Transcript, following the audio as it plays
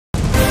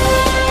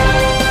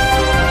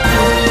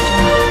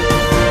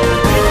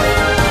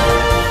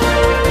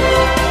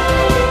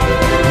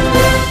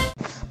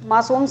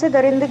मासूम से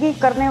दरिंदगी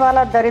करने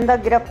वाला दरिंदा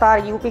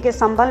गिरफ्तार। यूपी के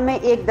संभल में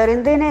एक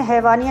दरिंदे ने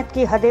हैवानियत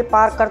की हदें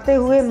पार करते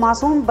हुए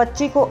मासूम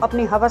बच्ची को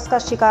अपनी हवस का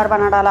शिकार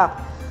बना डाला।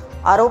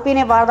 आरोपी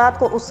ने वारदात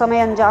को उस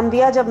समय अंजाम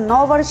दिया जब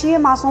 9 वर्षीय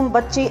मासूम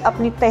बच्ची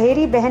अपनी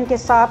तहेरी बहन के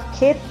साथ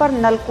खेत पर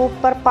नलकूप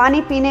पर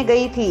पानी पीने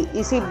गई थी।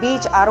 इसी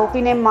बीच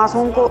आरोपी ने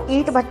मासूम को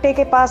ईंट भट्टे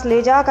के पास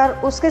ले जाकर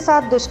उसके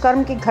साथ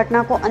दुष्कर्म की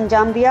घटना को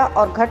अंजाम दिया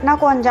और घटना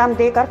को अंजाम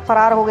देकर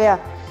फरार हो गया।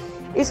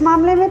 इस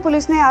मामले में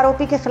पुलिस ने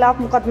आरोपी के खिलाफ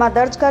मुकदमा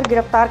दर्ज कर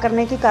गिरफ्तार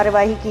करने की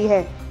कार्यवाही की है।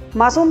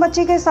 मासूम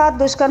बच्ची के साथ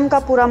दुष्कर्म का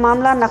पूरा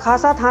मामला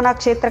नखासा थाना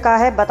क्षेत्र का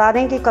है। बता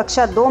दें कि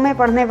कक्षा 2 में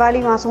पढ़ने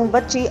वाली मासूम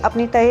बच्ची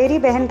अपनी तहेरी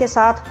बहन के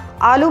साथ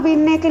आलू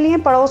बीनने के लिए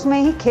पड़ोस में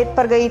ही खेत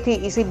पर गई थी।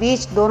 इसी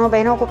बीच दोनों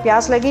बहनों को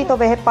प्यास लगी तो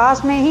वह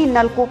पास में ही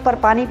नलकूप पर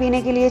पानी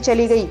पीने के लिए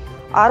चली गई।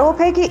 आरोप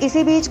है कि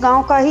इसी बीच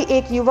गांव का ही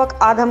एक युवक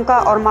आधमका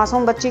और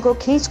मासूम बच्ची को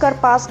खींचकर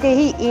पास के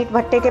ही ईंट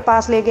भट्टे के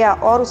पास ले गया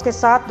और उसके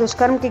साथ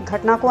दुष्कर्म की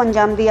घटना को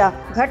अंजाम दिया।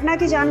 घटना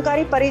की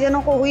जानकारी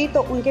परिजनों को हुई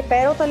तो उनके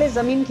पैरों तले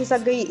जमीन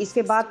खिसक गई।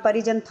 इसके बाद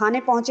परिजन थाने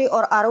पहुंचे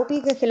और आरोपी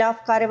के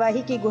खिलाफ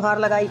कार्यवाही की गुहार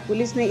लगाई।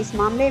 पुलिस ने इस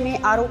मामले में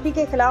आरोपी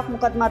के खिलाफ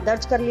मुकदमा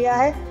दर्ज कर लिया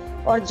है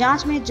और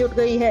जाँच में जुट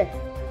गई है।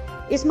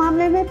 इस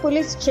मामले में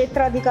पुलिस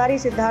क्षेत्राधिकारी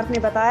सिद्धार्थ ने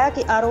बताया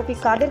कि आरोपी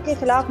कादिर के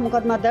खिलाफ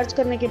मुकदमा दर्ज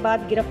करने के बाद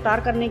गिरफ्तार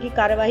करने की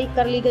कार्यवाही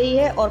कर ली गई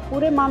है और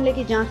पूरे मामले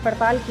की जांच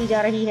पड़ताल की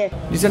जा रही है।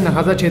 जिसे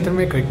नखासा क्षेत्र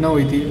में घटना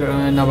हुई थी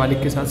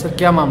नाबालिग के साथ, सर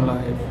क्या मामला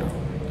है?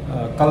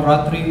 कल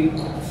रात्रि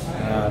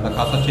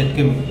नखासा क्षेत्र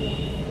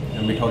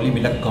के मिठौली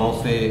मिलक गांव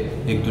से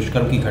एक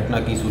दुष्कर्म की घटना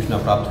की सूचना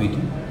प्राप्त हुई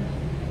थी,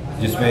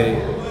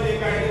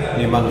 जिसमें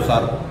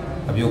नियमानुसार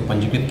अभियोग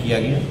पंजीकृत किया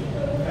गया।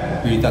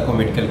 पीड़िता को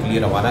मेडिकल के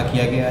लिए रवाना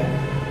किया गया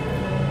है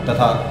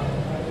तथा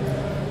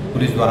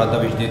पुलिस द्वारा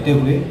दबिश देते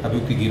हुए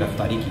अभियुक्त की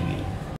गिरफ्तारी की गई।